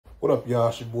What up, y'all?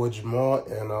 It's your boy Jamal,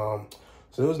 and so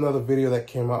there was another video that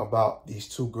came out about these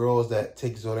two girls that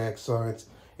take zodiac signs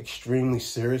extremely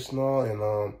serious and all.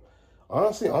 And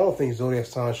honestly, I don't think zodiac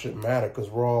signs should matter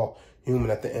because we're all human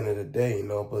at the end of the day, you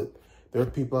know. But there are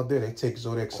people out there that take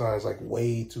zodiac signs like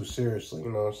way too seriously,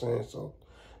 you know what I'm saying? So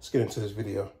let's get into this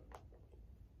video.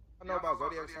 I know about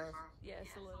zodiac signs. Yes,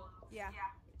 a little. Yeah.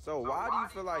 So why do you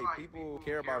feel like people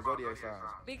care about zodiac signs?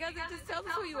 Because it just tells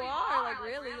us who you are, like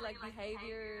really, like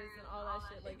behaviors and all that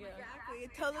shit. Like, yeah. Exactly.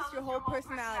 It tells us your whole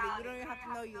personality. We don't even have to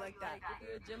know you like that. Like, if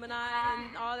you're a Gemini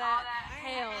and all that,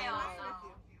 hell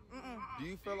no. Do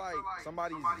you feel like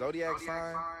somebody's zodiac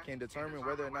sign can determine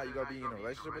whether or not you're gonna be in a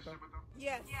relationship with them?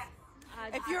 Yes.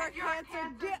 If you're a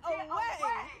Cancer, get away.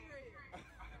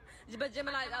 But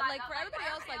Gemini, like for everybody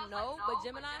else, like no. But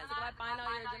Gemini, like if I find out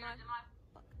you're a Gemini.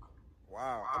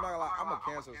 Wow, I'm not gonna lie, I'm a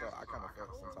Cancer, so I kind of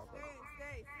felt some type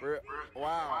of.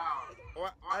 Wow.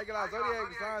 I ain't gonna lie,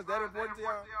 zodiac signs that important to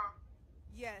y'all?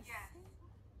 Yes.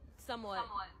 Somewhat.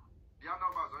 Y'all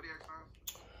know about zodiac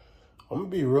signs? I'm gonna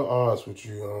be real honest with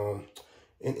you.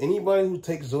 And anybody who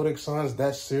takes zodiac signs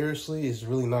that seriously is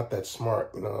really not that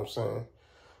smart, you know what I'm saying?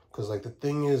 Because, like, the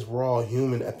thing is, we're all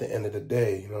human at the end of the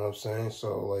day, you know what I'm saying?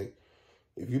 So, like,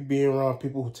 if you're being around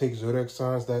people who take zodiac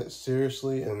signs that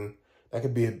seriously, and that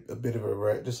could be a bit of a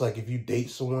red, just like if you date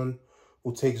someone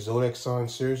who takes zodiac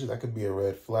signs seriously, that could be a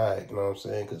red flag, you know what I'm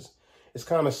saying? Because it's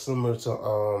kind of similar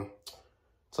to,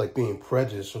 it's like being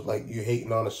prejudiced, or like you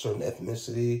hating on a certain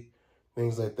ethnicity,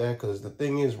 things like that. Because the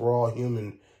thing is, we're all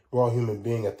human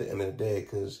being at the end of the day,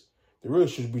 because there really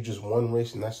should be just one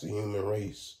race, and that's the human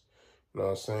race. You know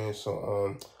what I'm saying?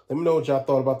 So, let me know what y'all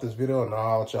thought about this video, and I'll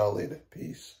holler at y'all later.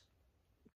 Peace.